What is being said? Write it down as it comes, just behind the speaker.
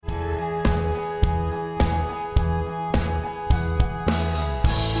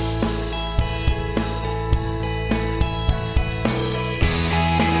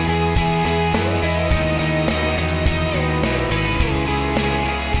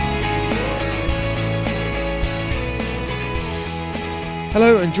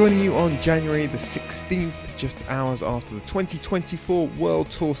Hello, and joining you on January the 16th, just hours after the 2024 World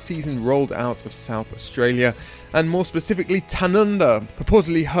Tour season rolled out of South Australia, and more specifically Tanunda,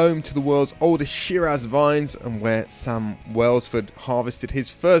 purportedly home to the world's oldest Shiraz vines and where Sam Welsford harvested his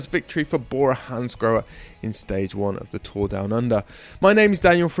first victory for Bora Hansgrohe in stage 1 of the Tour Down Under. My name is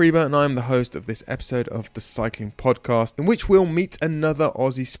Daniel Freeber and I am the host of this episode of the Cycling Podcast, in which we'll meet another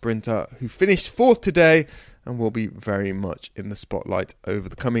Aussie sprinter who finished 4th today and will be very much in the spotlight over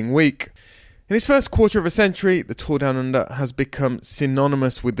the coming week. In its first quarter of a century, the Tour Down Under has become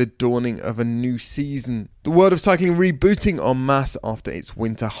synonymous with the dawning of a new season, the world of cycling rebooting en masse after its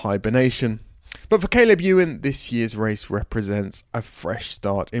winter hibernation. But for Caleb Ewan, this year's race represents a fresh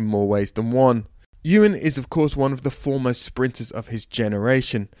start in more ways than one. Ewan is of course one of the foremost sprinters of his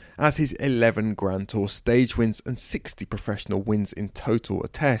generation, as his 11 Grand Tour stage wins and 60 professional wins in total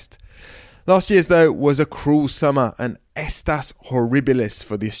attest. Last year's, though, was a cruel summer, an estas horribilis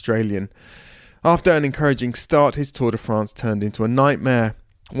for the Australian. After an encouraging start, his Tour de France turned into a nightmare,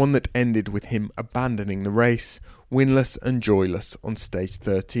 one that ended with him abandoning the race, winless and joyless on stage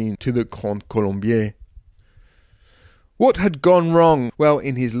 13 to the Grand Colombier. What had gone wrong? Well,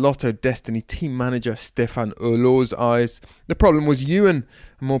 in his Lotto Destiny team manager Stéphane Hulot's eyes, the problem was Ewan,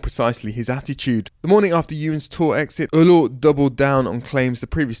 and more precisely his attitude. The morning after Ewan's tour exit, Hulot doubled down on claims the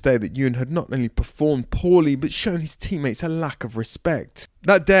previous day that Ewan had not only performed poorly but shown his teammates a lack of respect.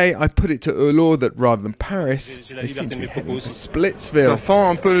 That day, I put it to Hulot that rather than Paris, they seemed to be heading to Splitsville. Ça sent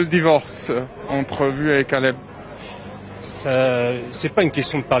un peu le divorce entre lui et Caleb. C'est pas une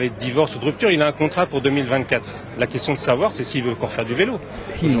question de parler de divorce ou de rupture, il a un contrat pour 2024. La question de savoir, c'est s'il veut encore faire du vélo.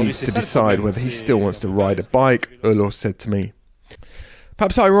 He needs to decide whether he still wants to ride a bike, Hulot said to me.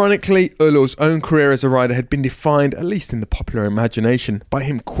 Perhaps ironically, Hulot's own career as a rider had been defined, at least in the popular imagination, by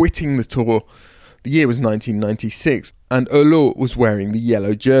him quitting the Tour. The year was 1996, and Hulot was wearing the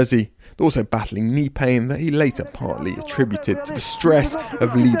yellow jersey, also battling knee pain that he later partly attributed to the stress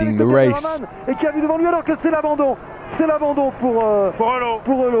of leading the race.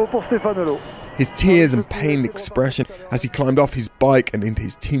 His tears and pained expression as he climbed off his bike and into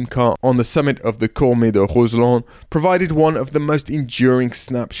his team car on the summit of the Cormet de Roseland provided one of the most enduring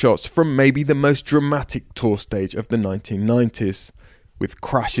snapshots from maybe the most dramatic tour stage of the 1990s. With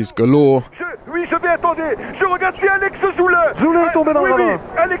crashes galore. Oui, je vais, attendez, je regarde si Alex Zoulet. Zoulet est tombé dans le ravin.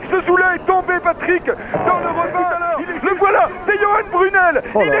 Alex Zoulet est tombé, Patrick, dans le ravin. Le voilà, c'est Johan Brunel.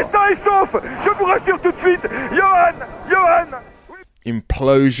 Il est sain et sauf. Je vous rassure tout de suite. Johan.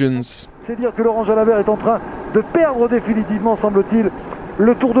 Implosions. C'est dire que Laurent Jalabert est en train de perdre définitivement, semble-t-il,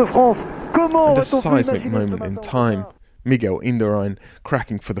 le Tour de France. Comment and a seismic moment in time. Miguel Indurain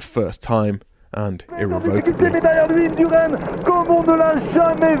cracking for the first time. And irrevocably. The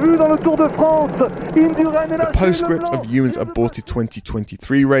postscript of Ewan's aborted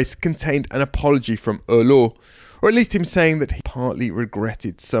 2023 race contained an apology from Hulot, or at least him saying that he partly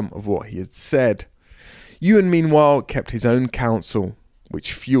regretted some of what he had said. Ewan, meanwhile, kept his own counsel,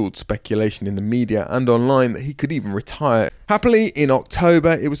 which fueled speculation in the media and online that he could even retire. Happily, in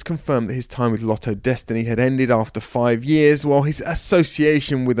October, it was confirmed that his time with Lotto Destiny had ended after 5 years, while his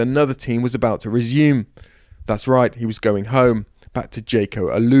association with another team was about to resume. That's right, he was going home, back to Jayco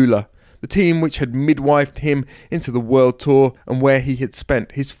Alula, the team which had midwifed him into the World Tour and where he had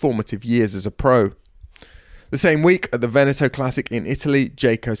spent his formative years as a pro. The same week, at the Veneto Classic in Italy,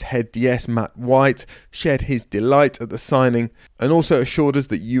 Jayco's head DS Matt White shared his delight at the signing and also assured us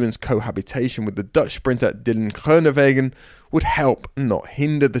that Ewan's cohabitation with the Dutch sprinter Dylan Groenewegen would help and not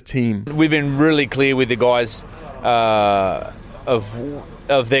hinder the team. We've been really clear with the guys of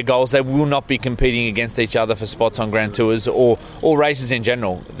their goals. They will not be competing against each other for spots on Grand Tours or races in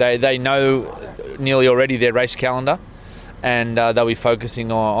general. They know nearly already their race calendar, and they'll be focusing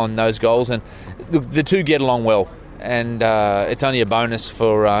on those goals. And the two get along well, and it's only a bonus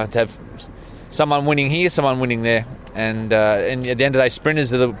for to have someone winning here, someone winning there. And at the end of the day,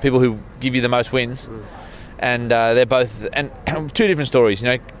 sprinters are the people who give you the most wins. And they're both, and two different stories. You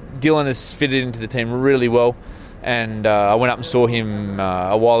know, Dylan has fitted into the team really well, and I went up and saw him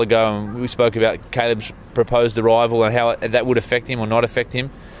a while ago, and we spoke about Caleb's proposed arrival and how that would affect him or not affect him.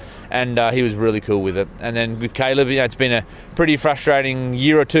 And he was really cool with it. And then with Caleb, you know, it's been a pretty frustrating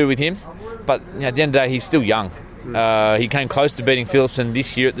year or two with him. But you know, at the end of the day, he's still young. He came close to beating Philipsen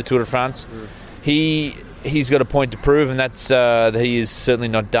this year at the Tour de France. He's got a point to prove, and that's that he is certainly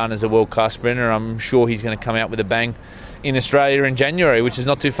not done as a world-class sprinter. I'm sure he's going to come out with a bang in Australia in January, which is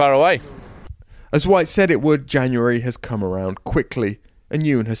not too far away. As White said it would, January has come around quickly, and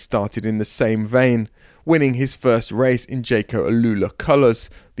Ewan has started in the same vein, winning his first race in Jayco Alula colours,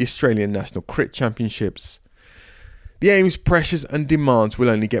 the Australian National Crit Championships. The aim's pressures and demands will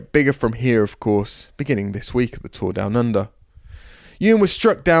only get bigger from here, of course, beginning this week at the Tour Down Under. Ewan was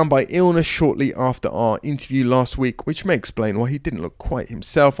struck down by illness shortly after our interview last week, which may explain why he didn't look quite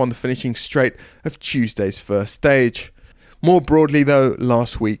himself on the finishing straight of Tuesday's first stage. More broadly though,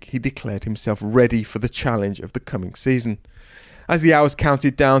 last week he declared himself ready for the challenge of the coming season. As the hours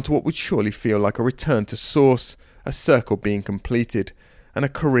counted down to what would surely feel like a return to source, a circle being completed, and a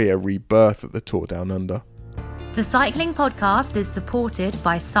career rebirth at the Tour Down Under. The Cycling Podcast is supported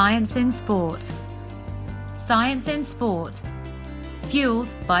by Science in Sport. Science in Sport.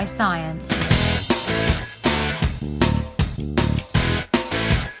 Fueled by science.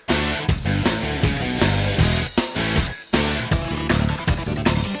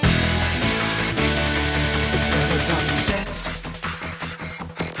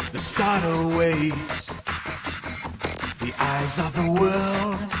 The start awaits. The eyes of the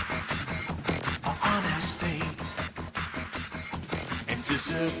world are on our state.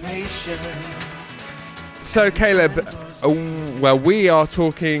 Anticipation. So Caleb, well, we are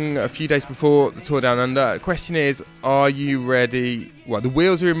talking a few days before the Tour Down Under. The question is, are you ready? Well, the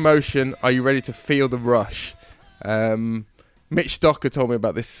wheels are in motion. Are you ready to feel the rush? Mitch Docker told me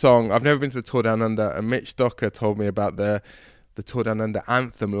about this song. I've never been to the Tour Down Under, and Mitch Docker told me about the Tour Down Under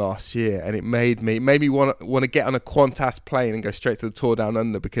anthem last year, and it made me want to get on a Qantas plane and go straight to the Tour Down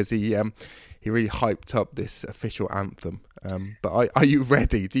Under because he really hyped up this official anthem. But are you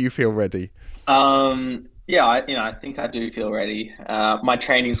ready? Do you feel ready? Yeah, I think I do feel ready. My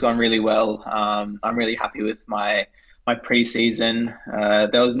training's gone really well. I'm really happy with my pre-season.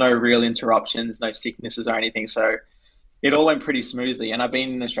 There was no real interruptions, no sicknesses or anything, so it all went pretty smoothly. And I've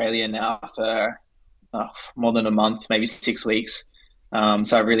been in Australia now for more than a month, maybe 6 weeks.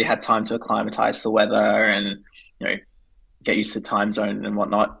 So I really had time to acclimatize to the weather and get used to the time zone and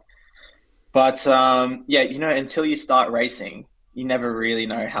whatnot. But until you start racing, you never really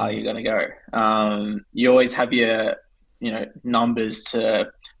know how you're going to go. You always have your, numbers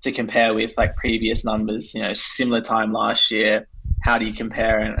to compare with, like previous numbers, similar time last year. How do you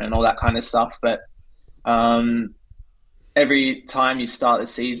compare and all that kind of stuff? But every time you start the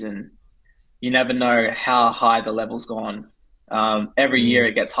season, you never know how high the level's gone. Every year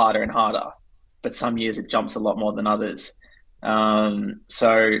it gets harder and harder, but some years it jumps a lot more than others.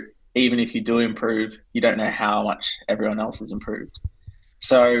 So even if you do improve, you don't know how much everyone else has improved.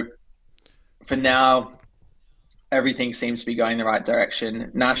 So for now, everything seems to be going the right direction.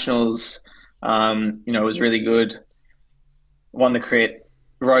 Nationals, was really good. Won the crit.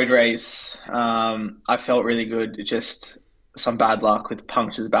 Road race, I felt really good. Just some bad luck with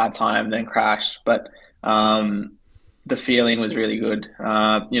punctures, bad time, then crash. But the feeling was really good.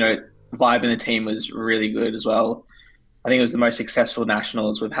 Vibe in the team was really good as well. I think it was the most successful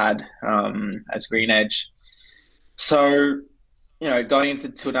nationals we've had as Green Edge. So, going into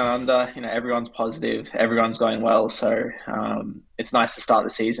Tour Down Under, everyone's positive, everyone's going well. So it's nice to start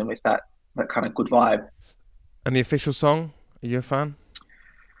the season with that kind of good vibe. And the official song, are you a fan?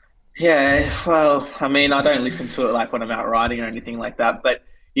 Yeah, well, I mean, I don't listen to it like when I'm out riding or anything like that, but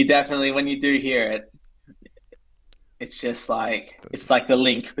you definitely, when you do hear it, it's just like, it's like the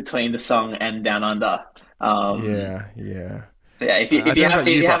link between the song and Down Under. Yeah. If you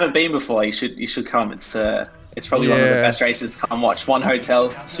haven't been before, you should come. It's probably one of the best races to come watch. One hotel,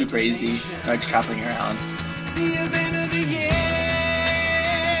 super easy, no traveling around. The event of the year.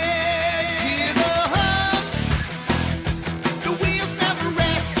 The wheels never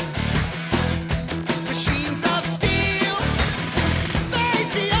rest. Machines of steel face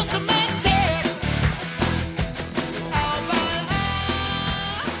the ultimate test. All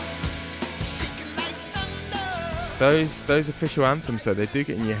shaking like thunder. Those official anthems, though, they do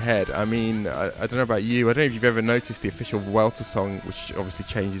get in your head. I mean, I don't know about you. I don't know if you've ever noticed the official Vuelta song, which obviously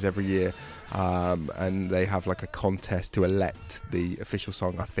changes every year. And they have like a contest to elect the official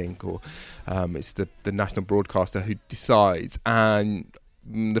song, I think, or it's the national broadcaster who decides. And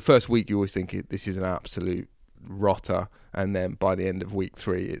the first week you always think this is an absolute rotter, and then by the end of week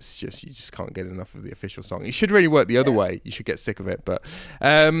 3 it's just, you just can't get enough of the official song. It should really work the other way. You should get sick of it. But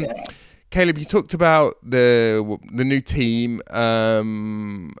Caleb, you talked about the new team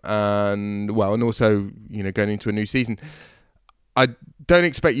and also going into a new season. I don't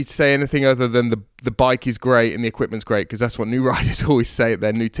expect you to say anything other than the bike is great and the equipment's great, because that's what new riders always say at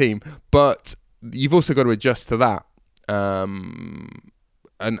their new team. But you've also got to adjust to that. And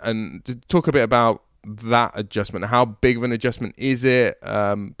talk a bit about that adjustment. How big of an adjustment is it,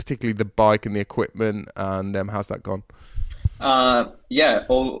 particularly the bike and the equipment, and how's that gone?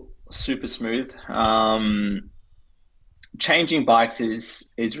 All super smooth. Changing bikes is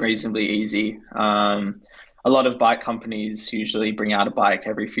reasonably easy. a lot of bike companies usually bring out a bike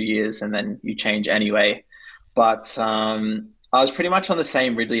every few years and then you change anyway. But I was pretty much on the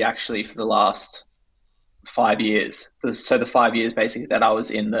same Ridley actually for the last 5 years. So the 5 years basically that I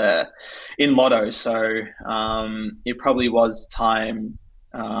was in Moto. So it probably was time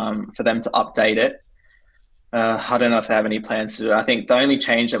for them to update it. I don't know if they have any plans to do it. I think the only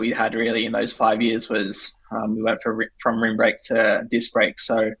change that we had really in those 5 years was we went from rim brake to disc brake.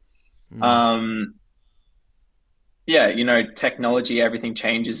 So yeah, you know, technology, everything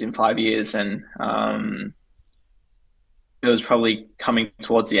changes in 5 years, and it was probably coming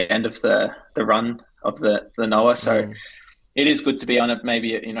towards the end of the run of the Noah. So it is good to be on maybe,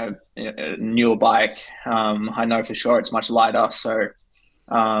 you know, a newer bike. I know for sure it's much lighter. So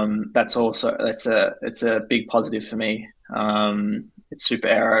it's a big positive for me. It's super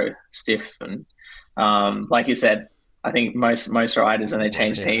aero stiff. And like you said, I think most riders and they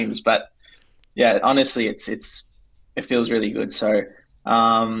change teams, but yeah, honestly, it feels really good. So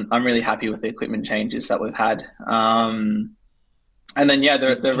I'm really happy with the equipment changes that we've had. And then, yeah,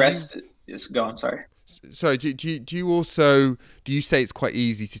 the rest is go on. Sorry. So do you say it's quite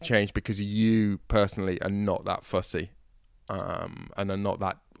easy to change because you personally are not that fussy, and are not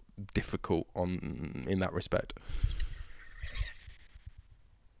that difficult in that respect?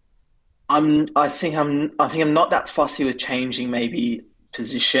 I think I'm not that fussy with changing maybe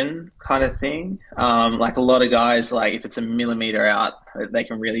position kind of thing. Like a lot of guys, like if it's a millimeter out, they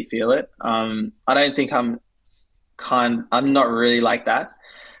can really feel it. I don't think I'm not really like that.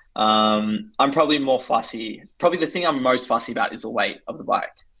 I'm probably more fussy. Probably the thing I'm most fussy about is the weight of the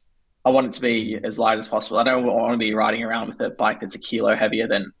bike. I want it to be as light as possible. I don't want to be riding around with a bike that's a kilo heavier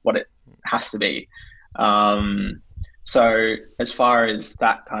than what it has to be. So as far as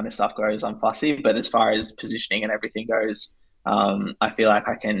that kind of stuff goes, I'm fussy. But as far as positioning and everything goes, I feel like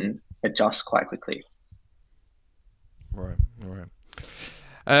I can adjust quite quickly. Right.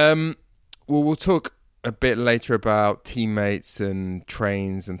 Well, we'll talk a bit later about teammates and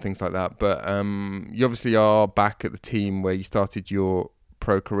trains and things like that. But you obviously are back at the team where you started your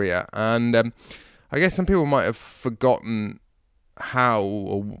pro career. And I guess some people might have forgotten how,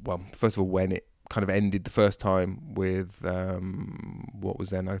 or well, first of all, when it kind of ended the first time with what was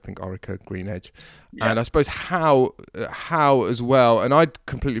then I think Orica Green Edge, and I suppose how as well. And I'd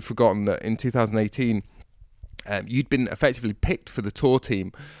completely forgotten that in 2018 you'd been effectively picked for the tour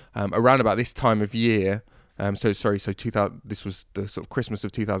team around about this time of year. So 2000. This was the sort of Christmas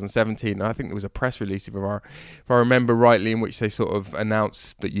of 2017, and I think there was a press release, if I remember rightly, in which they sort of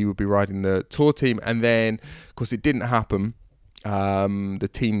announced that you would be riding the tour team. And then, of course, it didn't happen. The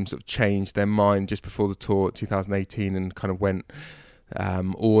team sort of changed their mind just before the tour 2018 and kind of went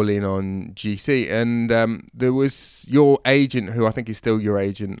all in on GC. And there was your agent, who I think is still your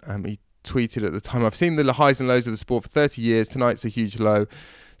agent. He tweeted at the time, "I've seen the highs and lows of the sport for 30 years. Tonight's a huge low.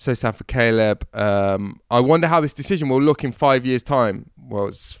 So sad for Caleb. I wonder how this decision will look in 5 years' time." Well,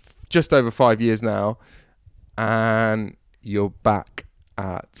 it's just over 5 years now, and you're back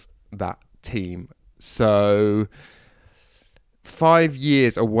at that team. So 5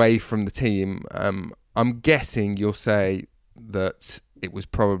 years away from the team, I'm guessing you'll say that it was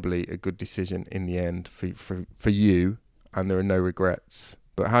probably a good decision in the end for you, and there are no regrets.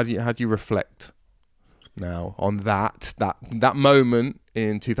 But how do you reflect now on that moment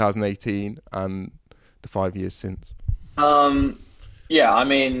in 2018 and the 5 years since? Yeah, I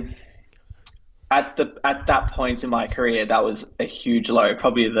mean, at that point in my career, that was a huge low,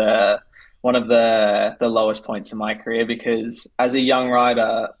 probably one of the lowest points in my career, because as a young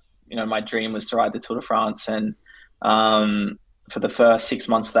rider, you know, my dream was to ride the Tour de France, and for the first 6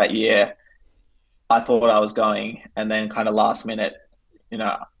 months of that year, I thought I was going, and then kind of last minute, you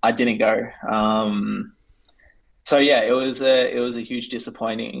know, I didn't go. So yeah, it was a huge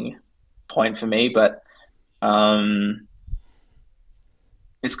disappointing point for me, but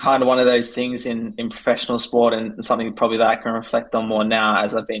it's kind of one of those things in professional sport, and something probably that I can reflect on more now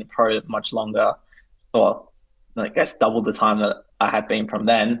as I've been pro much longer, or I guess double the time that I had been from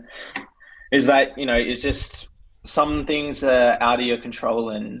then, is that, you know, it's just some things are out of your control,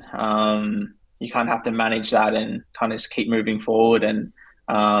 and you kind of have to manage that and kind of just keep moving forward. And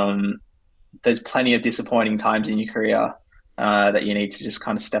there's plenty of disappointing times in your career that you need to just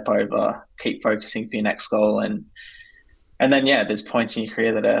kind of step over, keep focusing for your next goal. And then, yeah, there's points in your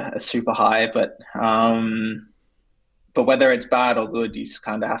career that are super high, but whether it's bad or good, you just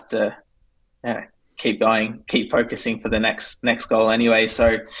kind of have to keep going, keep focusing for the next goal anyway.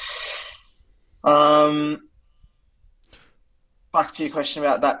 So back to your question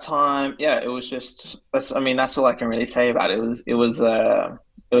about that time. Yeah, it was just, that's all I can really say about it. It was a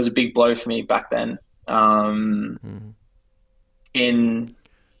big blow for me back then. In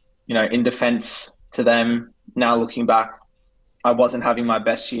in defense to them, now looking back, I wasn't having my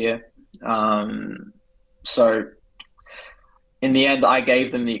best year. So in the end, I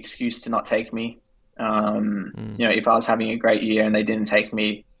gave them the excuse to not take me. If I was having a great year and they didn't take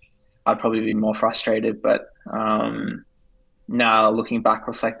me, I'd probably be more frustrated. But now looking back,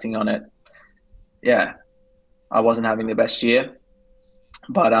 reflecting on it, yeah, I wasn't having the best year.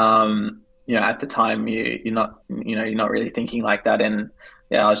 But at the time, you're not really thinking like that. And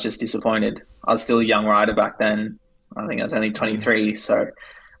yeah, I was just disappointed. I was still a young rider back then. I think I was only 23, so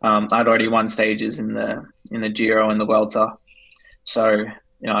I'd already won stages in the Giro and the Vuelta. So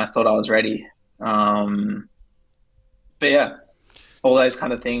I thought I was ready. But yeah, all those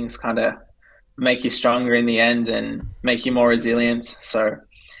kind of things kind of make you stronger in the end and make you more resilient. So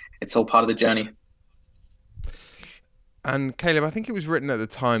it's all part of the journey. And Caleb, I think it was written at the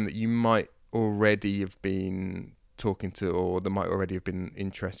time that you might already have been talking to, or there might already have been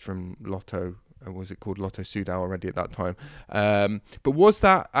interest from Lotto. Was it called Lotto Soudal already at that time? But was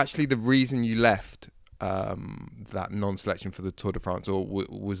that actually the reason you left that non-selection for the Tour de France, or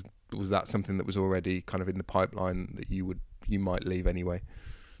was that something that was already kind of in the pipeline that you might leave anyway?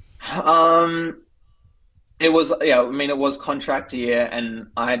 It was, it was contract year, and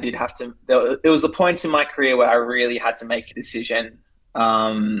I did have to. It was the point in my career where I really had to make a decision.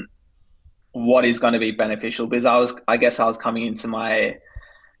 What is going to be beneficial? Because I guess I was coming into my,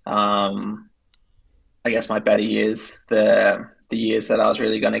 my better years, the years that I was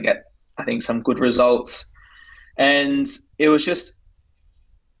really going to get, I think, some good results. And it was just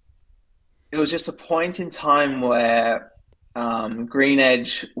a point in time where Green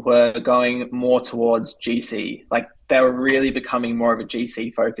Edge were going more towards GC. Like, they were really becoming more of a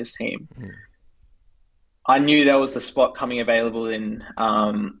GC focused team. I knew there was the spot coming available in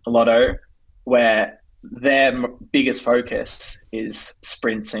Lotto, where their biggest focus is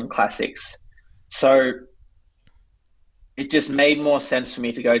sprints and classics. So it just made more sense for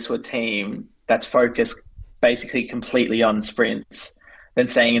me to go to a team that's focused basically completely on sprints than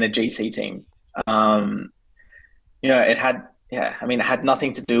staying in a GC team. It had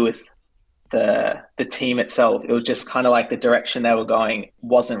nothing to do with the team itself. It was just kind of like the direction they were going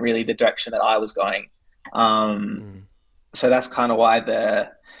wasn't really the direction that I was going. So that's kind of why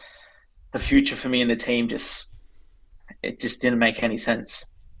the future for me in the team just didn't make any sense.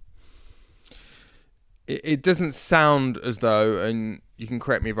 It doesn't sound as though, and you can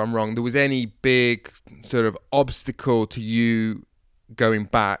correct me if I'm wrong, there was any big sort of obstacle to you going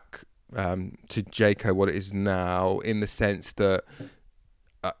back to Jayco, what it is now, in the sense that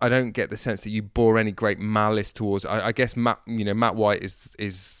I don't get the sense that you bore any great malice towards. I guess Matt White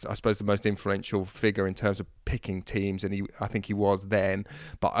is I suppose the most influential figure in terms of picking teams, and I think he was then.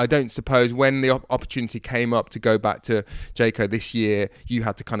 But I don't suppose when the opportunity came up to go back to Jayco this year, you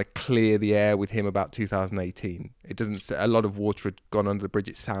had to kind of clear the air with him about 2018. It doesn't. A lot of water had gone under the bridge.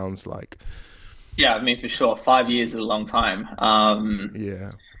 It sounds like. Yeah, I mean, for sure, 5 years is a long time.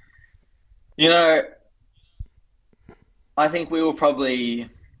 Yeah. I think we were probably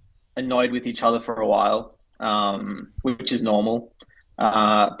annoyed with each other for a while, which is normal.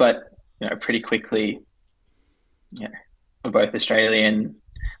 But pretty quickly, we're both Australian.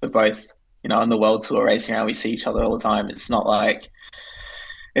 We're both, on the world tour racing around. We see each other all the time. It's not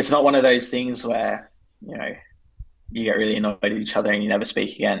one of those things where, you get really annoyed at each other and you never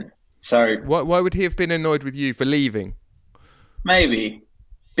speak again. So why would he have been annoyed with you for leaving? Maybe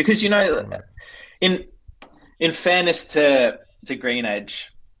because, Right. in fairness to Green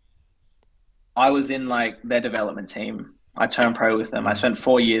Edge, I was in their development team. I turned pro with them. I spent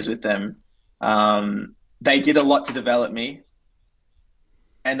 4 years with them. They did a lot to develop me,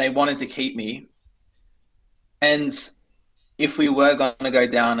 and they wanted to keep me. And if we were going to go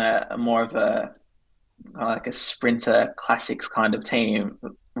down a more of a sprinter classics kind of team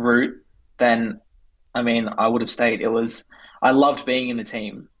route, then I would have stayed. I loved being in the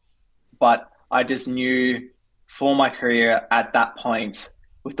team, but I just knew for my career at that point,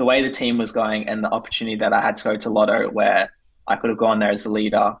 with the way the team was going and the opportunity that I had to go to Lotto, where I could have gone there as the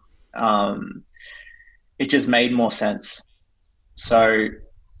leader, it just made more sense. So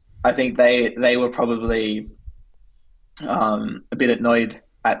I think they were probably a bit annoyed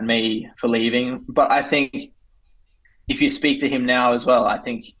at me for leaving. But I think if you speak to him now as well, I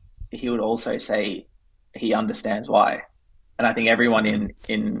think he would also say he understands why. And I think everyone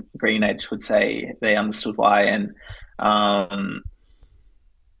in Green Edge would say they understood why. And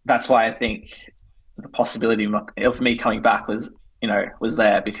that's why I think the possibility of me coming back was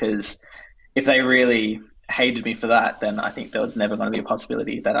there, because if they really hated me for that, then I think there was never going to be a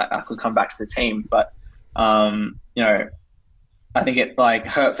possibility that I could come back to the team. But You know, I think it like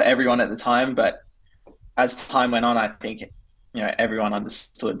hurt for everyone at the time, but as time went on, I think everyone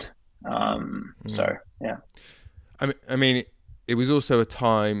understood. So yeah. I mean, it was also a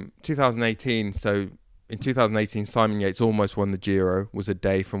time 2018. So in 2018, Simon Yates almost won the Giro. Was a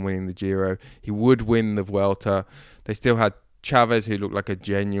day from winning the Giro. He would win the Vuelta. They still had Chavez, who looked like a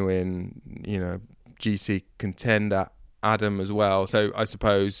genuine, GC contender. Adam as well. So I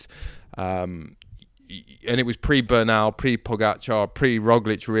suppose. And it was pre-Bernal, pre-Pogacar,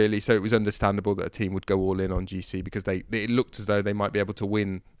 pre-Roglic, really. So it was understandable that a team would go all in on GC because it looked as though they might be able to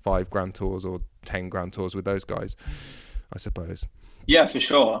win 5 Grand Tours or 10 Grand Tours with those guys, I suppose. Yeah, for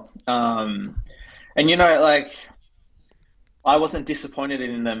sure. And, like, I wasn't disappointed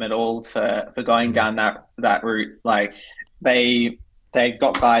in them at all for going down that route. Like, they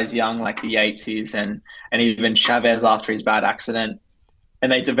got guys young like the Yateses and even Chavez after his bad accident.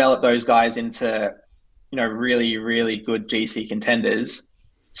 And they developed those guys into really, really good GC contenders.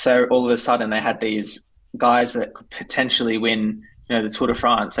 So all of a sudden they had these guys that could potentially win, the Tour de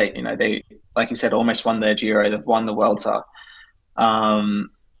France. They, like you said, almost won the Giro. They've won the Vuelta.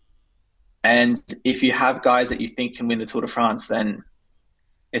 And if you have guys that you think can win the Tour de France, then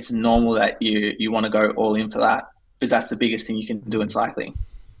it's normal that you want to go all in for that because that's the biggest thing you can do in cycling.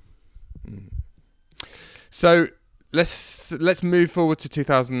 So let's move forward to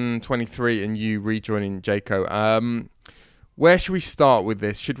 2023 and you rejoining Jayco. Where should we start with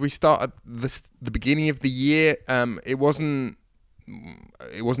this? Should we start at the beginning of the year? It wasn't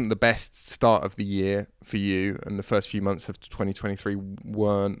the best start of the year for you, and the first few months of 2023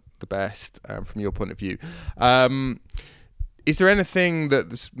 weren't the best from your point of view. Is there anything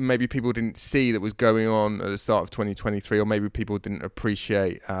that maybe people didn't see that was going on at the start of 2023, or maybe people didn't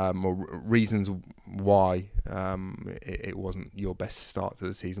appreciate, or reasons why it wasn't your best start to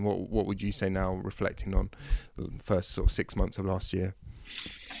the season? What would you say now, reflecting on the first sort of 6 months of last year?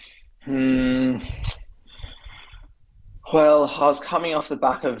 Well, I was coming off the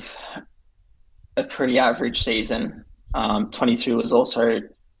back of a pretty average season. 22 was also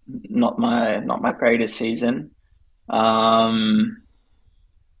not my greatest season. So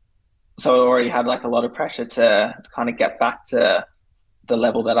I already had like a lot of pressure to kind of get back to the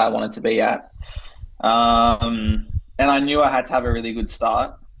level that I wanted to be at. And I knew I had to have a really good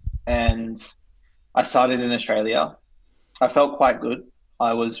start, and I started in Australia. I felt quite good.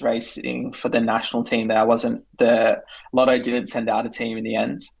 I was racing for the national team there. Lotto didn't send out a team in the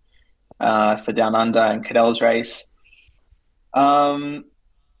end, for Down Under and Cadell's race. And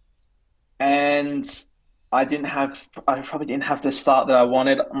I probably didn't have the start that I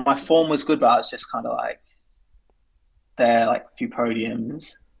wanted. My form was good, but I was just kind of like there, like a few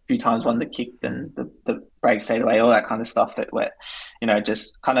podiums, a few times won the kick and the break stayed away, all that kind of stuff that were,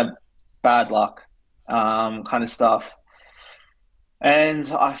 just kind of bad luck, kind of stuff.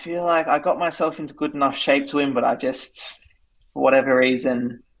 And I feel like I got myself into good enough shape to win, but I just, for whatever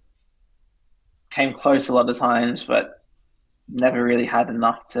reason, came close a lot of times, but never really had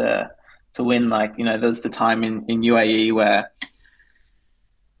enough to win. Like, there was the time in UAE where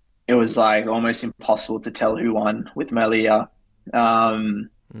it was like almost impossible to tell who won with Melia. Then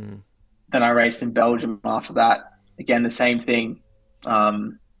I raced in Belgium after that. Again, the same thing.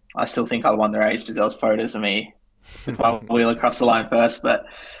 I still think I won the race because there was photos of me with my wheel across the line first. But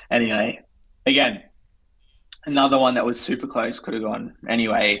anyway, again, another one that was super close, could have gone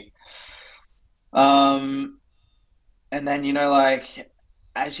anyway. And then, like,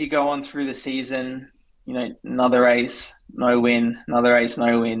 as you go on through the season, another race, no win, another race,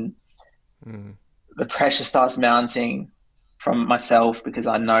 no win. The pressure starts mounting from myself because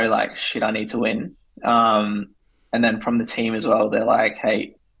I know, like, shit, I need to win. And then from the team as well, they're like,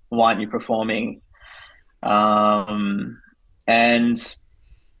 hey, why aren't you performing? And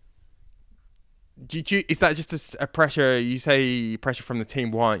is that just a pressure? You say pressure from the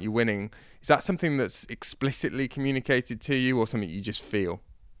team, why aren't you winning? Is that something that's explicitly communicated to you, or something you just feel?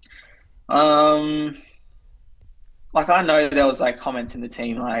 Like, I know there was like comments in the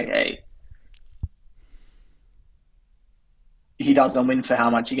team like, hey, he doesn't win for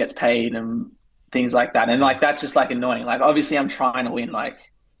how much he gets paid and things like that. And like, that's just like annoying. Like, obviously I'm trying to win.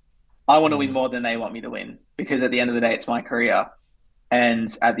 Like, I want to win more than they want me to win, because at the end of the day, it's my career. And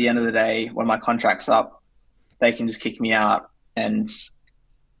at the end of the day, when my contract's up, they can just kick me out. And,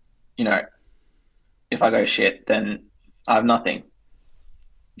 if I go shit, then I have nothing.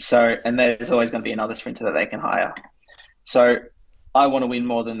 So, and there's always going to be another sprinter that they can hire. So I want to win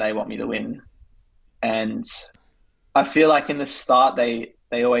more than they want me to win. And I feel like in the start, they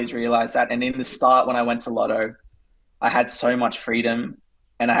always realize that. And in the start, when I went to Lotto, I had so much freedom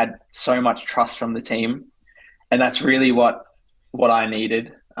and I had so much trust from the team, and that's really what I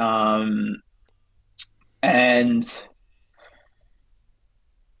needed. And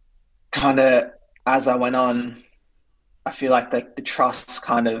kind of as I went on, I feel like the trust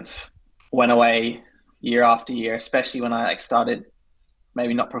kind of went away year after year, especially when I like started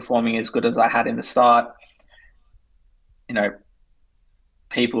maybe not performing as good as I had in the start. You know,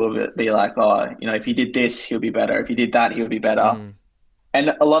 people would be like, oh, you know, if you did this, he'll be better. If you did that, he'll be better.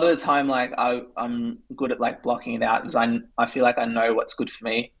 And a lot of the time, like I'm good at like blocking it out because I feel like I know what's good for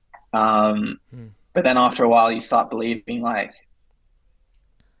me. But then after a while, you start believing like,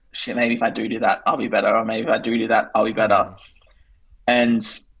 shit, maybe if I do that, I'll be better. Or maybe if I do that, I'll be better.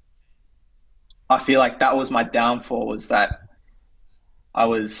 And I feel like that was my downfall, was that I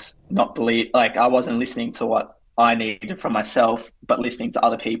was I wasn't listening to what I needed from myself, but listening to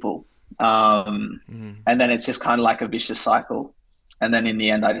other people. And then it's just kind of like a vicious cycle. And then in the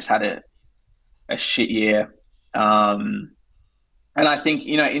end, I just had a shit year. And I think,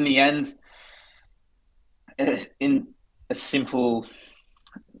 you know, in the end, in a simple,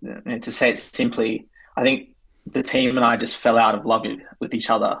 to say it simply, I think the team and I just fell out of love with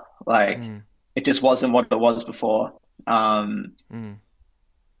each other. Like it just wasn't what it was before.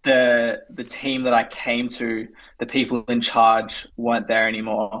 The team that I came to, the people in charge weren't there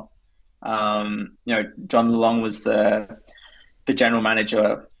anymore. You know, John Long was the general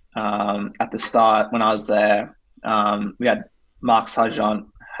manager at the start when I was there. We had Marc Sargent,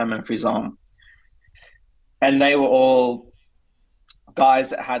 Herman Frison, and they were all guys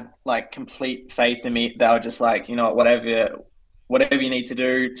that had like complete faith in me. They were just like, you know, whatever you need to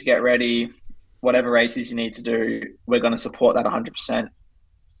do to get ready, whatever races you need to do, we're going to support that 100%.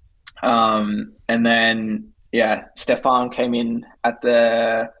 And then, yeah, Stefan came in at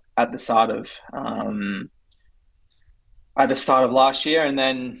the start of last year. And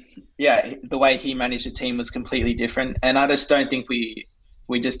then, yeah, the way he managed the team was completely different. And I just don't think we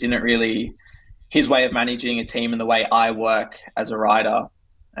just didn't really, his way of managing a team and the way I work as a rider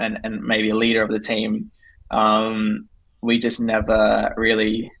and maybe a leader of the team, we just never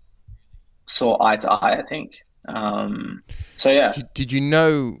really saw eye to eye, I think. So yeah. Did you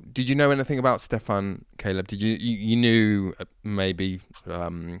know anything about Stefan, Caleb? Did you knew maybe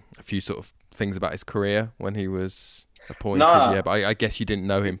a few sort of things about his career when he was appointed? No. Yeah, but I guess you didn't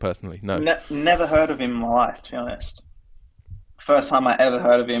know him personally. No. Never heard of him in my life, to be honest. First time I ever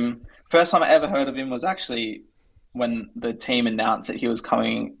heard of him was actually when the team announced that he was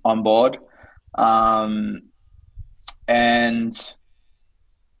coming on board. And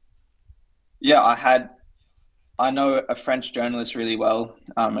yeah, I know a French journalist really well,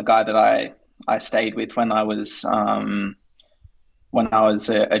 a guy that I stayed with when I was a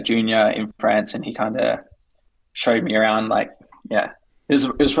junior in France, and he kind of showed me around. Like, yeah,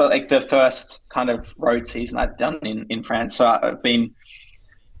 it was like the first kind of road season I'd done in France. So I've been,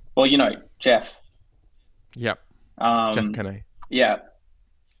 well, you know, Jeff. Yep. Jeff Kenney. Yeah.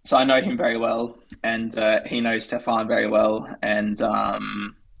 So I know him very well, and he knows Stefan very well, and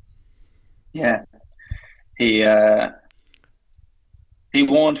yeah. He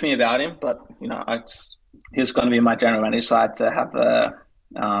warned me about him, but you know, he was going to be my general manager, so I had to have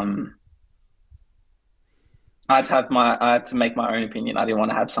I had to make my own opinion. I didn't want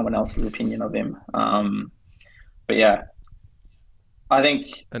to have someone else's opinion of him. But yeah, I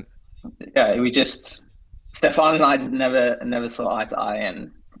think Stefan and I just never saw eye to eye,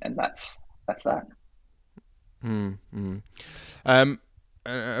 and that's that.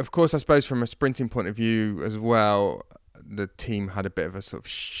 Of course, I suppose from a sprinting point of view as well, the team had a bit of a sort of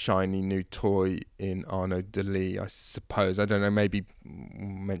shiny new toy in Arnaud Delis, I suppose. I don't know, maybe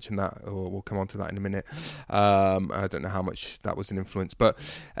mention that, or we'll come on to that in a minute. I don't know how much that was an influence. But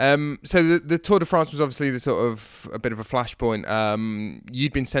so the Tour de France was obviously the sort of a bit of a flashpoint.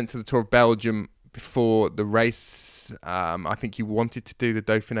 You'd been sent to the Tour of Belgium before the race. I think you wanted to do the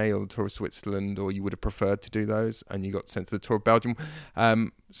Dauphiné or the Tour of Switzerland, or you would have preferred to do those, and you got sent to the Tour of Belgium.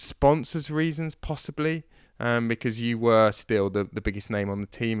 Sponsors reasons, possibly, because you were still the biggest name on the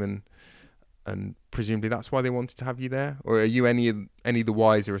team, and presumably that's why they wanted to have you there. Or are you any the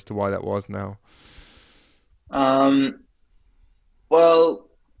wiser as to why that was now? Well,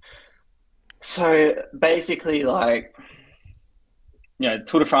 so basically, like, you know,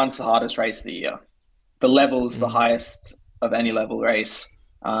 Tour de France is the hardest race of the year. The level's the highest of any level race.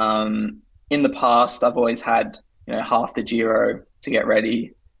 In the past, I've always had, you know, half the Giro to get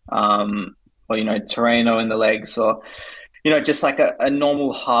ready, or, you know, Tirreno in the legs, or, you know, just like a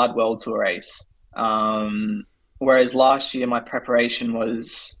normal hard World Tour race. Whereas last year, my preparation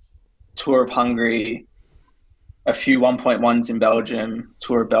was Tour of Hungary, a few 1.1s in Belgium,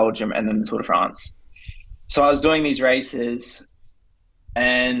 Tour of Belgium, and then the Tour de France. So I was doing these races,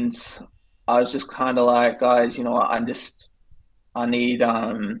 and I was just kind of like, guys, you know what? I need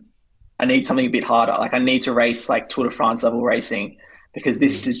something a bit harder. Like I need to race like Tour de France level racing, because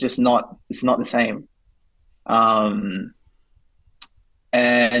this is just not the same.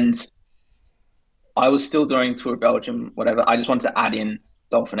 And I was still doing Tour of Belgium, whatever. I just wanted to add in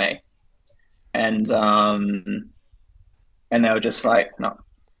Dauphiné, and they were just like, no,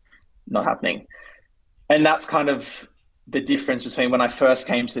 not happening. And that's kind of the difference between when I first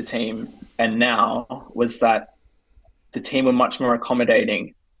came to the team and now, was that the team were much more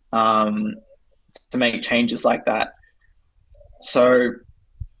accommodating to make changes like that. So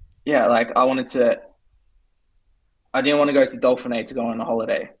yeah, like I didn't want to go to Dauphiné to go on a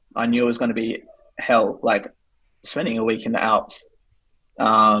holiday. I knew it was going to be hell, like spending a week in the Alps.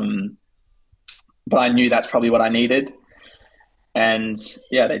 But I knew that's probably what I needed. And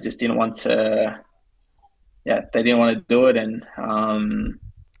yeah, they just didn't want to, do it. And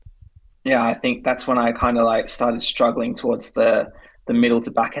I think that's when I kind of like started struggling towards the middle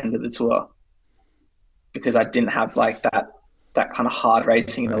to back end of the tour, because I didn't have like that kind of hard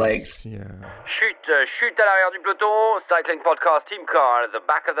racing in the legs. Yeah. Chute à l'arrière du peloton, cycling podcast team car at the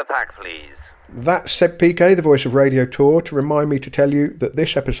back of the pack, please. That's Seb Piquet, the voice of Radio Tour, to remind me to tell you that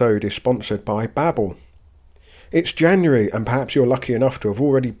this episode is sponsored by Babbel. It's January, and perhaps you're lucky enough to have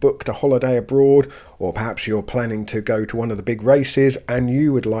already booked a holiday abroad, or perhaps you're planning to go to one of the big races and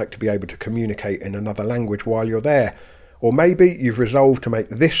you would like to be able to communicate in another language while you're there. Or maybe you've resolved to make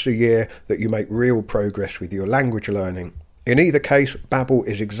this the year that you make real progress with your language learning. In either case, Babbel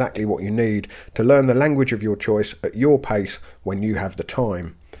is exactly what you need to learn the language of your choice at your pace when you have the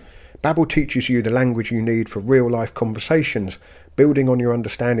time. Babbel teaches you the language you need for real-life conversations, building on your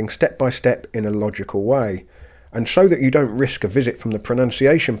understanding step by step in a logical way. And so that you don't risk a visit from the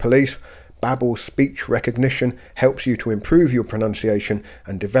pronunciation police, Babbel's speech recognition helps you to improve your pronunciation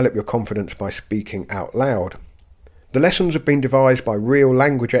and develop your confidence by speaking out loud. The lessons have been devised by real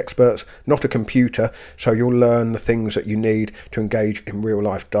language experts, not a computer, so you'll learn the things that you need to engage in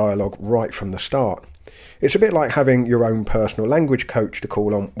real-life dialogue right from the start. It's a bit like having your own personal language coach to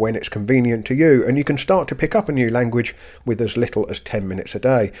call on when it's convenient to you, and you can start to pick up a new language with as little as 10 minutes a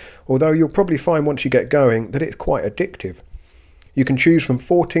day, although you'll probably find once you get going that it's quite addictive. You can choose from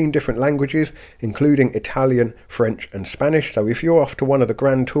 14 different languages, including Italian, French and Spanish, so if you're off to one of the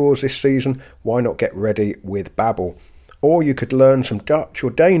Grand Tours this season, why not get ready with Babbel? Or you could learn some Dutch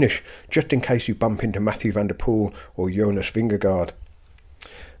or Danish, just in case you bump into Mathieu van der Poel or Jonas Vingegaard.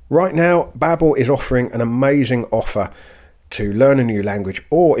 Right now, Babbel is offering an amazing offer to learn a new language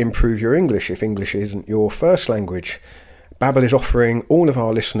or improve your English if English isn't your first language. Babbel is offering all of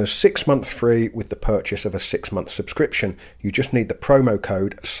our listeners 6 months free with the purchase of a 6-month subscription. You just need the promo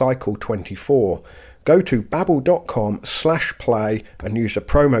code CYCLE24. Go to babbel.com/play and use the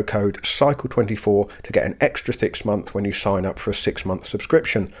promo code CYCLE24 to get an extra 6 months when you sign up for a 6-month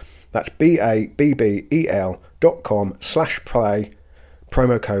subscription. That's babbel.com/play.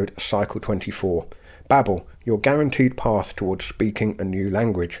 Promo code CYCLE24. Babbel, your guaranteed path towards speaking a new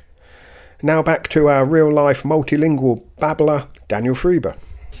language. Now back to our real-life multilingual babbler, Daniel Friebe.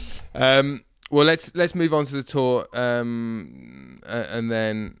 Well, let's move on to the tour, and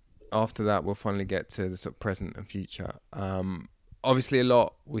then after that we'll finally get to the sort of present and future. Obviously, a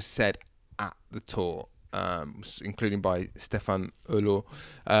lot was said at the tour, including by Stéphane Hulot.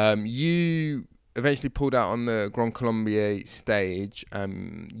 You eventually pulled out on the Grand Colombier stage.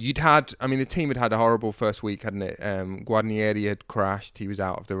 The team had had a horrible first week, hadn't it? Guarnieri had crashed. He was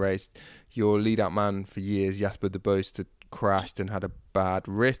out of the race. Your lead-out man for years, Jasper de Boost, had crashed and had a bad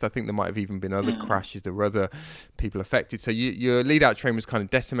wrist. I think there might have even been other crashes. There were other people affected. So your lead-out train was kind of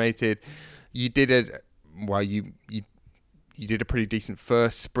decimated. You did it. Well, you did a pretty decent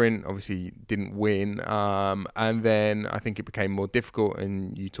first sprint. Obviously, you didn't win. And then I think it became more difficult,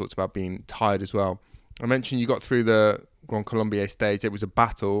 and you talked about being tired as well. I mentioned you got through the Grand Colombier stage. It was a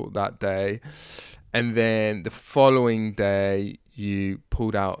battle that day. And then the following day, you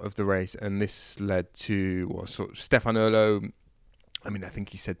pulled out of the race, and this led to Stéphane Hulot. I think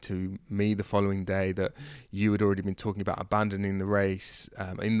he said to me the following day that you had already been talking about abandoning the race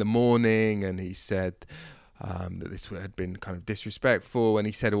in the morning, and he said that this had been kind of disrespectful, and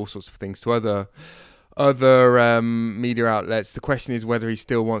he said all sorts of things to other media outlets. The question is whether he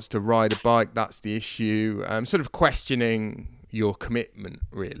still wants to ride a bike. That's the issue. Sort of questioning your commitment,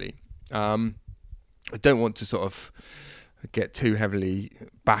 really. I don't want to sort of get too heavily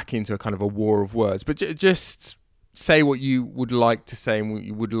back into a kind of a war of words, but just say what you would like to say and what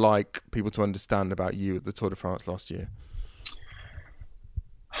you would like people to understand about you at the Tour de France last year?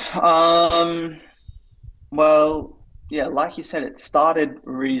 Well, yeah, like you said, it started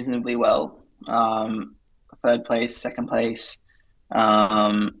reasonably well. Third place, second place. So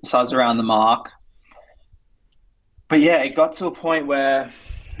I was around the mark. But yeah, it got to a point where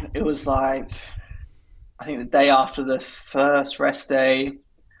it was like, I think the day after the first rest day,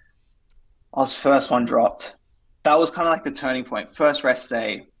 I was first one dropped. That was kind of like the turning point. First rest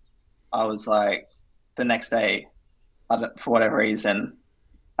day, I was like, the next day, for whatever reason,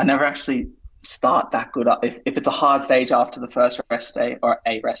 I never actually start that good. If it's a hard stage after the first rest day or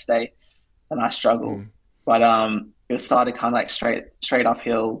a rest day, then I struggle. But it started kind of like straight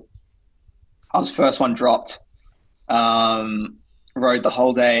uphill. I was first one dropped. Rode the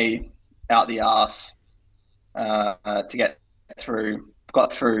whole day out the arse to get through.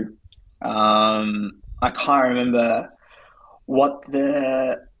 Got through. I can't remember what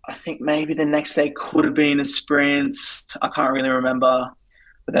I think maybe the next day could have been a sprint. I can't really remember.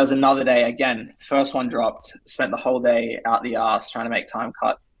 But there was another day, again, first one dropped, spent the whole day out the arse trying to make time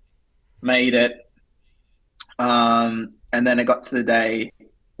cut. Made it. And then it got to the day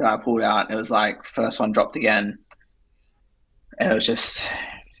that I pulled out. It was like first one dropped again. And it was just,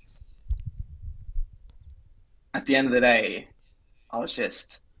 at the end of the day, I was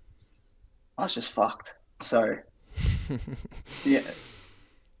just fucked. So, yeah.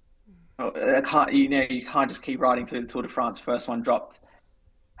 You can't just keep riding through the Tour de France. First one dropped,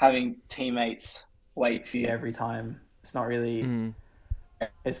 having teammates wait for you every time. It's not really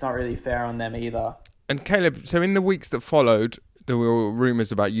fair on them either. And Caleb, so in the weeks that followed, there were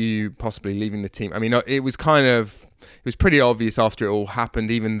rumours about you possibly leaving the team. I mean, it was pretty obvious after it all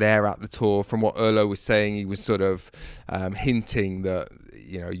happened, even there at the Tour, from what Urlo was saying. He was sort of hinting that,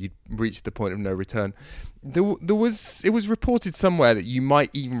 you'd reached the point of no return. It was reported somewhere that you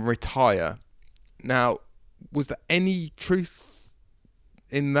might even retire. Now, was there any truth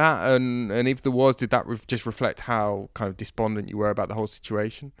in that? And if there was, did that just reflect how kind of despondent you were about the whole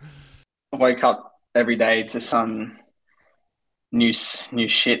situation? I woke up every day to some new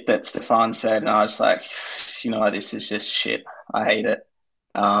shit that Stefan said, and I was like, this is just shit. I hate it.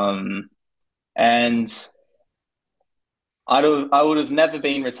 And I would have never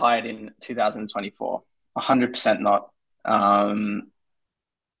been retired in 2024. 100% not.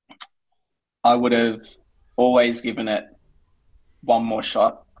 I would have always given it one more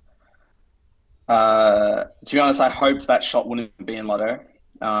shot. To be honest, I hoped that shot wouldn't be in Lotto,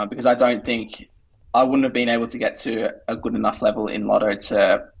 because I don't think I wouldn't have been able to get to a good enough level in Lotto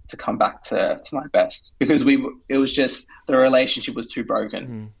to come back to my best, because it was just, the relationship was too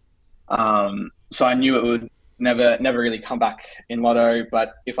broken. So I knew it would never really come back in Lotto,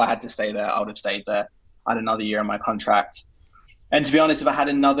 but if I had to stay there, I would have stayed there. I had another year on my contract. And to be honest, if I had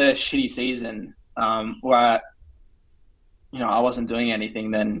another shitty season where I wasn't doing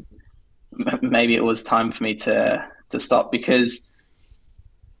anything, then maybe it was time for me to stop, because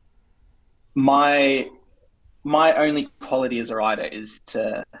my only quality as a rider is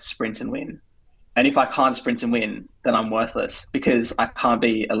to sprint and win. And if I can't sprint and win, then I'm worthless, because I can't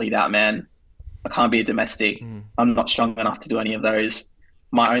be a lead out man. I can't be a domestic. I'm not strong enough to do any of those.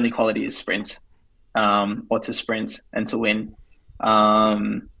 My only quality is sprint, or to sprint and to win.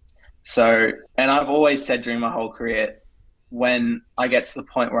 And I've always said during my whole career, when I get to the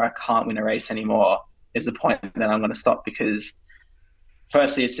point where I can't win a race anymore is the point that I'm going to stop, because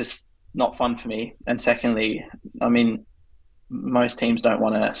firstly, it's just not fun for me. And secondly, I mean, most teams don't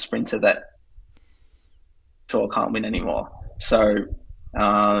want a sprinter that can't win anymore. So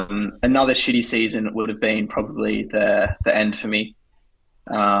another shitty season would have been probably the end for me.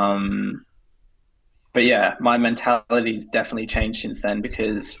 But yeah, my mentality's definitely changed since then,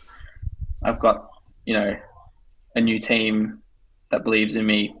 because I've got, a new team that believes in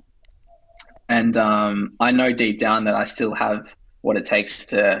me. And I know deep down that I still have what it takes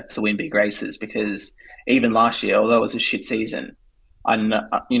to win big races, because even last year, although it was a shit season,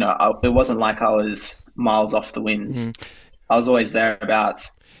 it wasn't like I was miles off the wins. I was always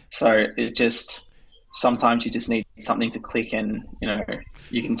thereabouts. So it just, sometimes you just need something to click, and,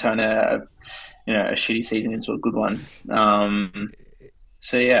 you can turn a shitty season into a good one.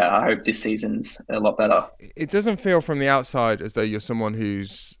 So yeah, I hope this season's a lot better. It doesn't feel from the outside as though you're someone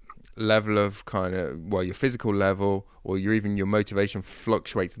whose level of your physical level, or your motivation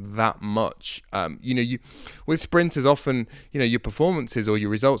fluctuates that much. With sprinters, often, your performances or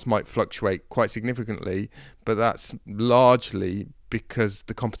your results might fluctuate quite significantly, but that's largely because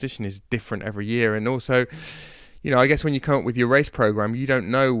the competition is different every year. And also, I guess when you come up with your race program, you don't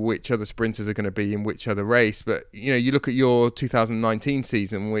know which other sprinters are going to be in which other race. But, you look at your 2019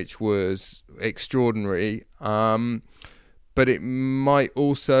 season, which was extraordinary, but it might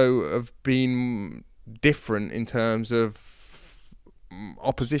also have been different in terms of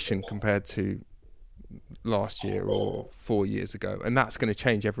opposition compared to last year or 4 years ago. And that's going to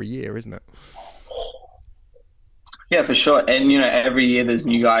change every year, isn't it? Yeah, for sure. And, every year there's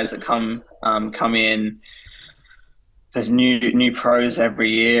new guys that come in. There's new pros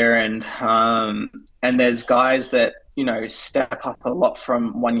every year, and there's guys that step up a lot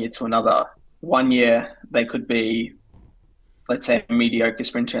from one year to another. One year they could be, let's say, a mediocre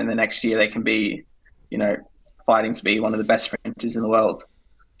sprinter, and the next year they can be, fighting to be one of the best sprinters in the world.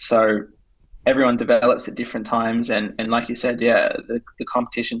 So everyone develops at different times, and like you said, yeah, the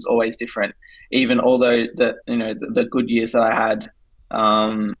competition's always different. Even although the good years that I had,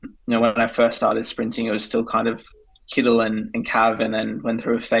 when I first started sprinting, it was still kind of Kittel and Cav, and then went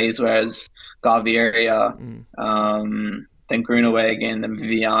through a phase where it was Garvieria, then Groenewegen, then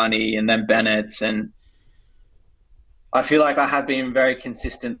Viviani, and then Bennett. And I feel like I have been very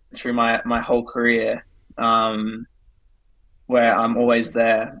consistent through my whole career, where I'm always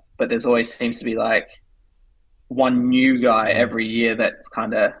there, but there's always seems to be like one new guy every year that's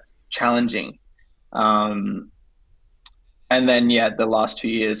kind of challenging. And then, the last 2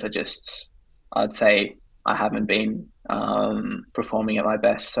 years, I'd say I haven't been performing at my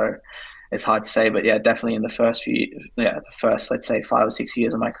best, so it's hard to say. But definitely in the first let's say 5 or 6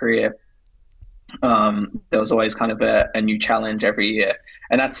 years of my career, there was always kind of a new challenge every year,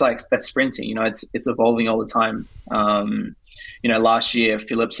 and that's sprinting. It's evolving all the time. Last year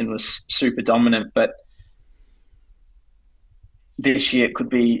Philipsen was super dominant, but this year it could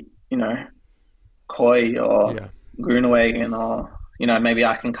be Coy or Groenewegen, or maybe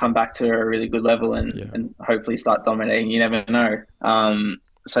I can come back to a really good level and hopefully start dominating. You never know.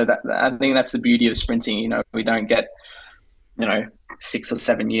 So that I think that's the beauty of sprinting. We don't get 6 or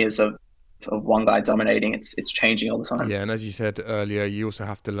 7 years of one guy dominating. It's changing all the time. Yeah, and as you said earlier, you also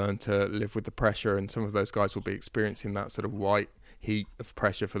have to learn to live with the pressure, and some of those guys will be experiencing that sort of white heat of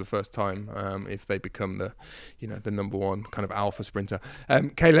pressure for the first time if they become the number one kind of alpha sprinter.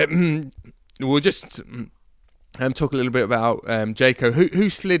 Caleb, we'll just talk a little bit about Jayco. Who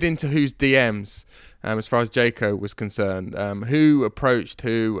slid into whose DMs as far as Jayco was concerned? Who approached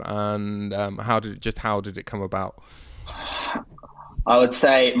who, and how did it come about? I would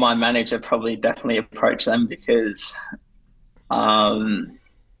say my manager probably definitely approached them, because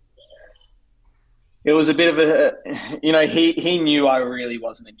it was a bit of a, he knew I really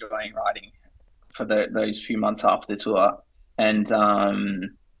wasn't enjoying riding for those few months after the tour. And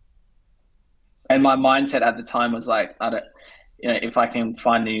my mindset at the time was like, if I can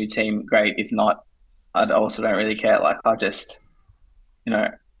find a new team, great. If not, I also don't really care. Like, I've got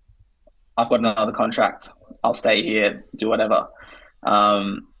another contract. I'll stay here, do whatever.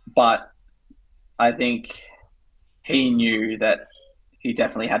 But I think he knew that he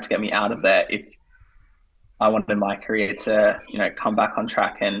definitely had to get me out of there if I wanted my career to, come back on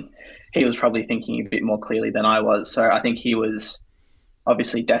track. And he was probably thinking a bit more clearly than I was. So I think he was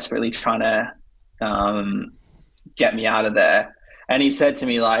obviously desperately trying to get me out of there. And he said to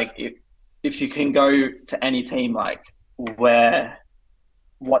me, like, if you can go to any team, like,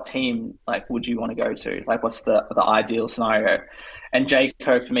 what team, like, would you want to go to? Like, what's the ideal scenario? And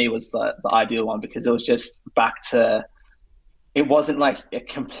Jayco for me was the ideal one, because it was just back to, it wasn't like a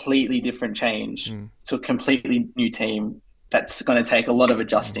completely different change to a completely new team that's going to take a lot of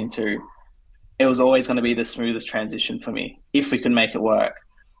adjusting to. It was always going to be the smoothest transition for me if we could make it work.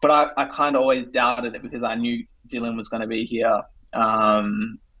 But I kind of always doubted it, because I knew Dylan was going to be here.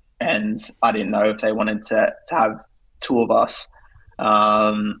 And I didn't know if they wanted to have two of us.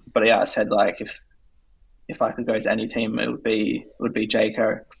 But yeah, I said, like, if I could go to any team, it would be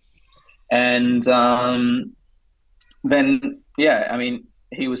Jayco. And then, yeah, I mean,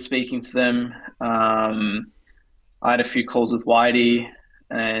 he was speaking to them. I had a few calls with Whitey,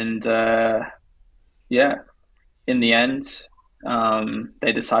 and yeah, in the end,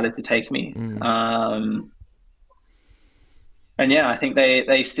 they decided to take me. And yeah, I think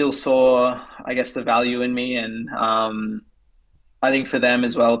they still saw, I guess, the value in me. And I think for them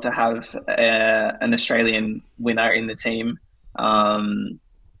as well to have an Australian winner in the team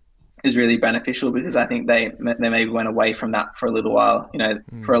is really beneficial, because I think they maybe went away from that for a little while.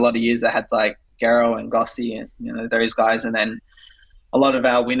 For a lot of years they had like Garrow and Gossi and those guys, and then a lot of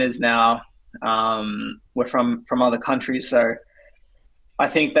our winners now were from other countries. So I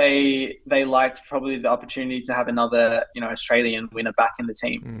think they liked probably the opportunity to have another Australian winner back in the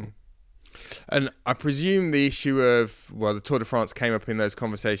team. And I presume the issue of, well, the Tour de France came up in those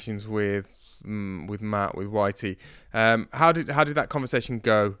conversations with Matt, with Whitey. How did that conversation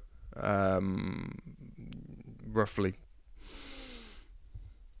go, roughly?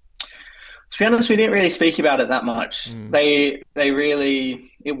 To be honest, we didn't really speak about it that much. They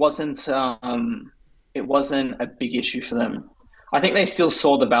really, it wasn't a big issue for them. I think they still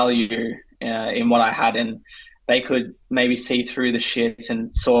saw the value in what I had, and they could maybe see through the shit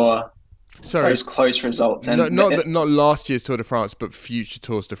and saw those close results. And not last year's Tour de France, but future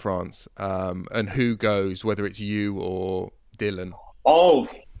Tours de France, and who goes, whether it's you or Dylan. Oh,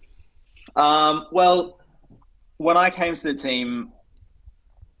 well, when I came to the team,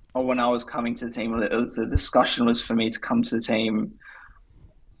 or when I was coming to the team, the discussion was for me to come to the team.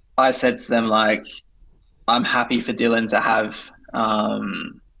 I said to them, like, I'm happy for Dylan to have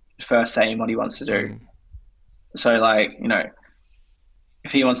first say in what he wants to do. So, like, you know,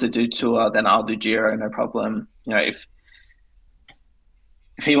 if he wants to do Tour, then I'll do Giro, no problem. You know, if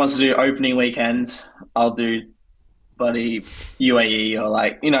he wants to do opening weekend, I'll do bloody UAE, or,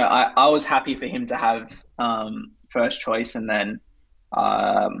 like, you know, I was happy for him to have first choice, and then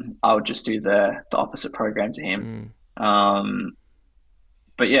I would just do the opposite program to him.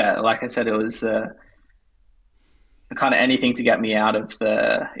 But yeah, like I said, it was kind of anything to get me out of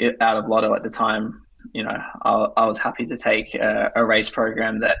Lotto at the time. You know, I was happy to take a race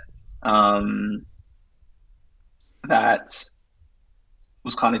program that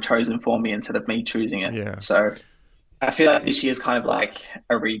was kind of chosen for me instead of me choosing it. Yeah. So I feel like this year is kind of like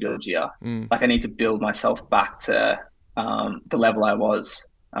a rebuild year. Like, I need to build myself back to the level I was.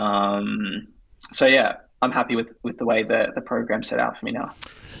 So yeah, I'm happy with the way the program set out for me now.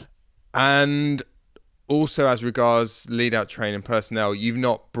 And also, as regards lead out training personnel, you've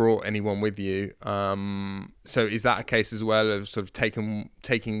not brought anyone with you. So is that a case as well of sort of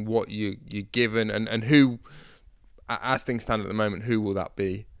taking what you're given, and who, as things stand at the moment, who will that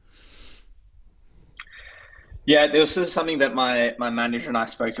be? Yeah, this is something that my manager and I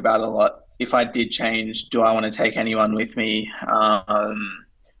spoke about a lot. If I did change, do I want to take anyone with me?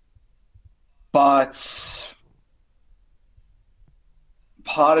 But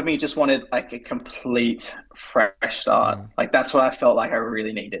part of me just wanted, like, a complete fresh start. Like, that's what I felt like I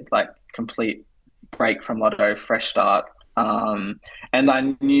really needed, like, complete break from Lotto, fresh start. And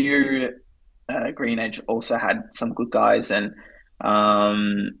I knew Green Edge also had some good guys, and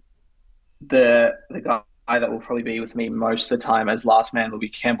the guy that will probably be with me most of the time as last man will be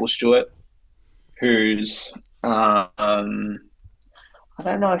Campbell Stewart, who's I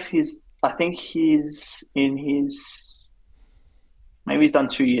don't know if I think he's in his, maybe he's done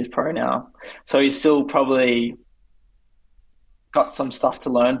 2 years pro now, so he's still probably got some stuff to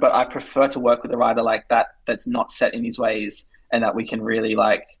learn, but I prefer to work with a rider like that that's not set in his ways, and that we can really,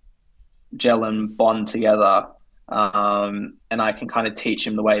 like, gel and bond together, and I can kind of teach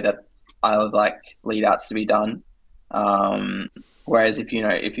him the way that I would like lead outs to be done. Whereas if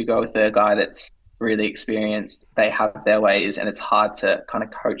you go with a guy that's really experienced, they have their ways, and it's hard to kind of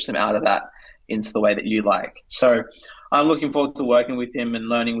coach them out of that into the way that you like. So I'm looking forward to working with him and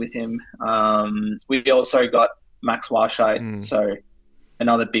learning with him. We've also got Max Warscheid, so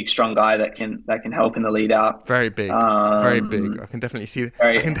another big, strong guy that can help in the lead out. Very big, very big. I can definitely see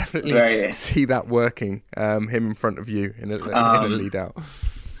that working. Him in front of you in a lead out.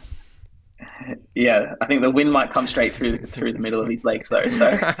 Yeah, I think the wind might come straight through the middle of his legs though,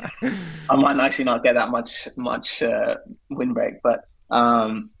 so I might actually not get that much windbreak. But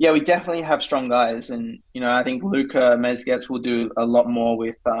yeah, we definitely have strong guys, and I think Luca Mezgets will do a lot more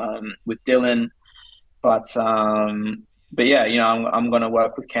with Dylan. But yeah, I'm going to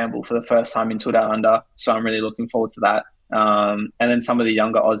work with Campbell for the first time in Tour Down Under, so I'm really looking forward to that. And then some of the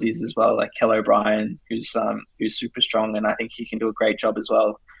younger Aussies as well, like Kell O'Brien, who's super strong, and I think he can do a great job as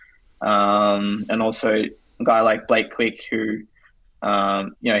well. And also a guy like Blake Quick, who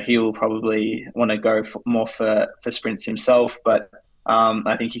he will probably want to go more for sprints himself, but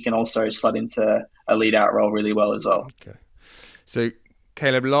I think he can also slot into a lead out role really well as well. Okay, so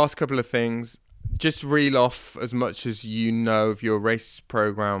Caleb, last couple of things. Just reel off as much as you know of your race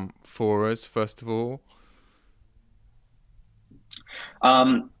program for us, first of all.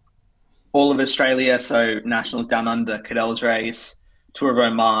 All of Australia, so Nationals Down Under, Cadell's Race, Tour of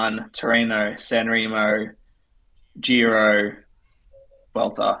Oman, Torino, San Remo, Giro,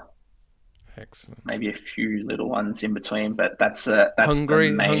 Vuelta. Excellent. Maybe a few little ones in between, but that's Hungary,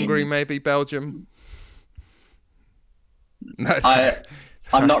 the main... Hungary, maybe Belgium.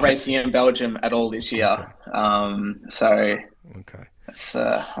 I'm not racing in Belgium at all this year. Okay. So okay.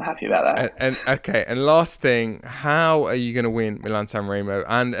 I'm happy about that. And okay, and last thing, how are you going to win Milan-San Remo?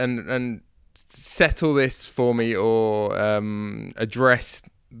 And settle this for me, or address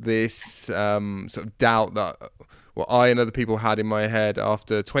this sort of doubt that what I and other people had in my head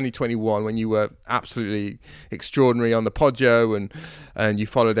after 2021, when you were absolutely extraordinary on the Poggio and you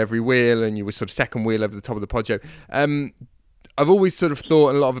followed every wheel and you were sort of second wheel over the top of the Poggio. I've always sort of thought,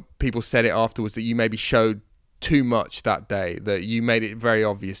 and a lot of people said it afterwards, that you maybe showed too much that day, that you made it very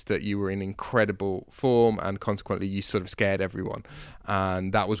obvious that you were in incredible form, and consequently you sort of scared everyone,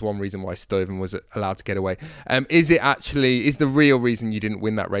 and that was one reason why Stuyven was allowed to get away. Is the real reason you didn't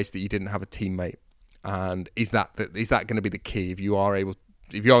win that race that you didn't have a teammate? And is that going to be the key if you are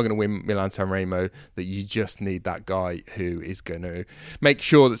going to win Milan-San Remo, that you just need that guy who is going to make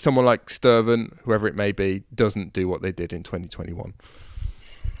sure that someone like Stuyven, whoever it may be, doesn't do what they did in 2021?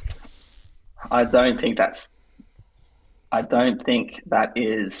 I don't think that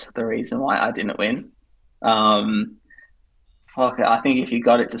is the reason why I didn't win. I think if you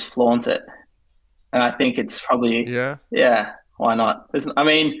got it, just flaunt it. And I think it's probably... Yeah, why not?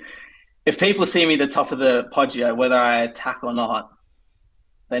 If people see me at the top of the Poggio, whether I attack or not,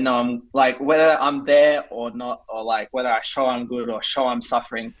 they know I'm whether I'm there or not, or whether I show I'm good or show I'm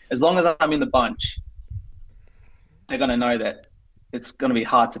suffering. As long as I'm in the bunch, they're going to know that it's going to be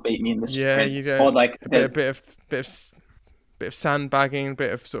hard to beat me in the sprint. Yeah, you don't. Or a bit of sandbagging, a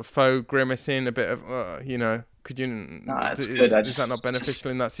bit of sort of faux grimacing, a bit of could you? No, it's good. Is that not beneficial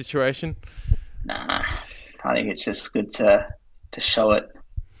in that situation? Nah, I think it's just good to show it.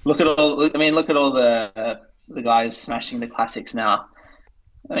 Look at all the guys smashing the classics now.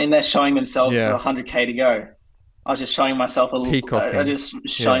 They're showing themselves 100k to go. I was just showing myself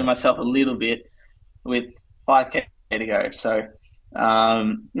myself a little bit with 5k to go. So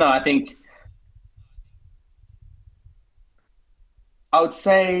no, I think I would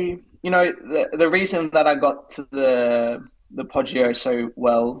say, the reason that I got to the Poggio so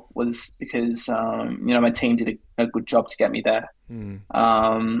well was because my team did a good job to get me there.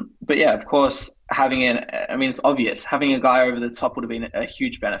 But yeah, of course, it's obvious, having a guy over the top would have been a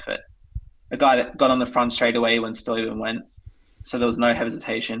huge benefit. A guy that got on the front straight away when Stuyven went, so there was no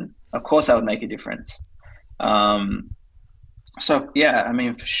hesitation. Of course, that would make a difference. So yeah,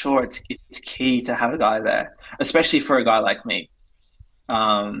 for sure, it's key to have a guy there, especially for a guy like me.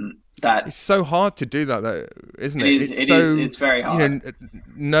 That it's so hard to do that, though, isn't it? It's very hard.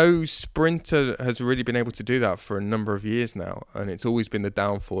 No sprinter has really been able to do that for a number of years now, and it's always been the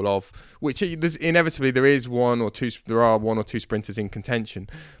downfall of which. There's inevitably there are one or two sprinters in contention,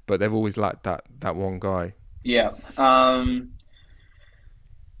 but they've always lacked that one guy. Yeah,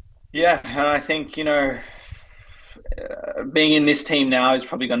 yeah, and I think being in this team now is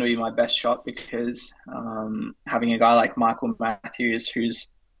probably going to be my best shot, because having a guy like Michael Matthews, who's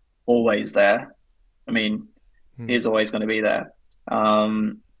always there. He's always going to be there.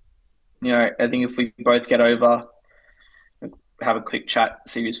 I think if we both get over, have a quick chat,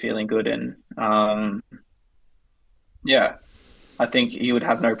 see who's feeling good, and I think he would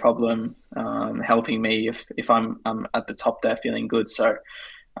have no problem helping me if I'm at the top there feeling good. So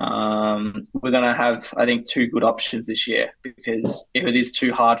we're going to have, I think, two good options this year, because if it is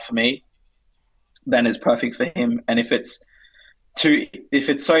too hard for me, then it's perfect for him. And if it's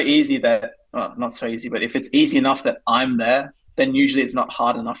so easy that, not so easy, but if it's easy enough that I'm there, then usually it's not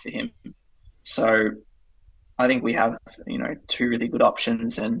hard enough for him. So I think we have, two really good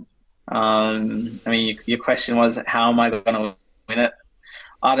options. And your question was, how am I going to win it?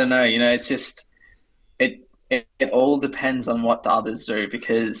 I don't know. It's just, it all depends on what the others do,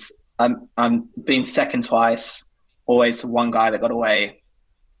 because I'm being second twice, always one guy that got away.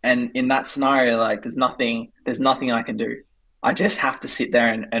 And in that scenario, there's nothing I can do. I just have to sit there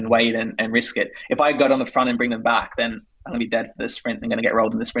and wait and risk it. If I go on the front and bring them back, then I'm going to be dead for the sprint. I'm going to get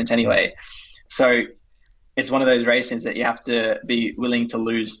rolled in the sprint anyway. So it's one of those races that you have to be willing to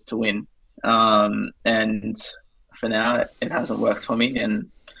lose to win. And for now, it hasn't worked for me, and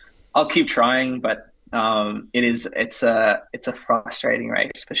I'll keep trying, but it's a frustrating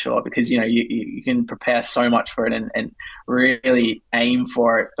race for sure, because you can prepare so much for it and really aim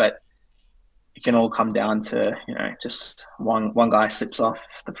for it, but it can all come down to just one guy slips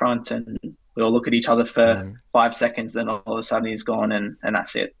off the front, and we all look at each other for 5 seconds, then all of a sudden he's gone, and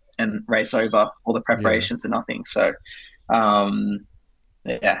that's it, and race over, all the preparation for nothing. So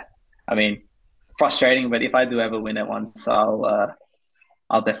frustrating, but if I do ever win it once, I'll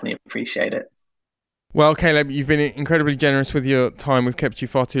definitely appreciate it. Well, Caleb, you've been incredibly generous with your time. We've kept you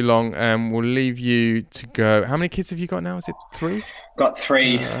far too long. We'll leave you to go. How many kids have you got now? Is it 3? Got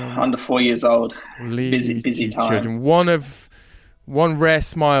 3, under 4 years old. Busy time. Children. One One rare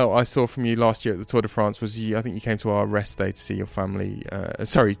smile I saw from you last year at the Tour de France was I think you came to our rest day to see your family.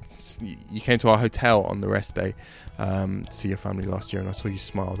 You came to our hotel on the rest day to see your family last year, and I saw you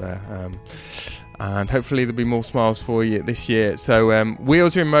smile there. And hopefully there'll be more smiles for you this year. So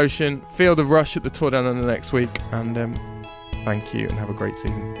wheels are in motion. Feel the rush at the Tour Down Under next week. And thank you, and have a great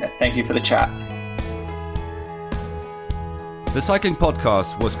season. Yeah, thank you for the chat. The Cycling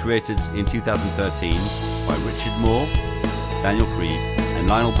Podcast was created in 2013 by Richard Moore, Daniel Creed and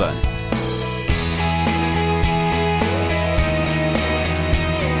Lionel Burnett.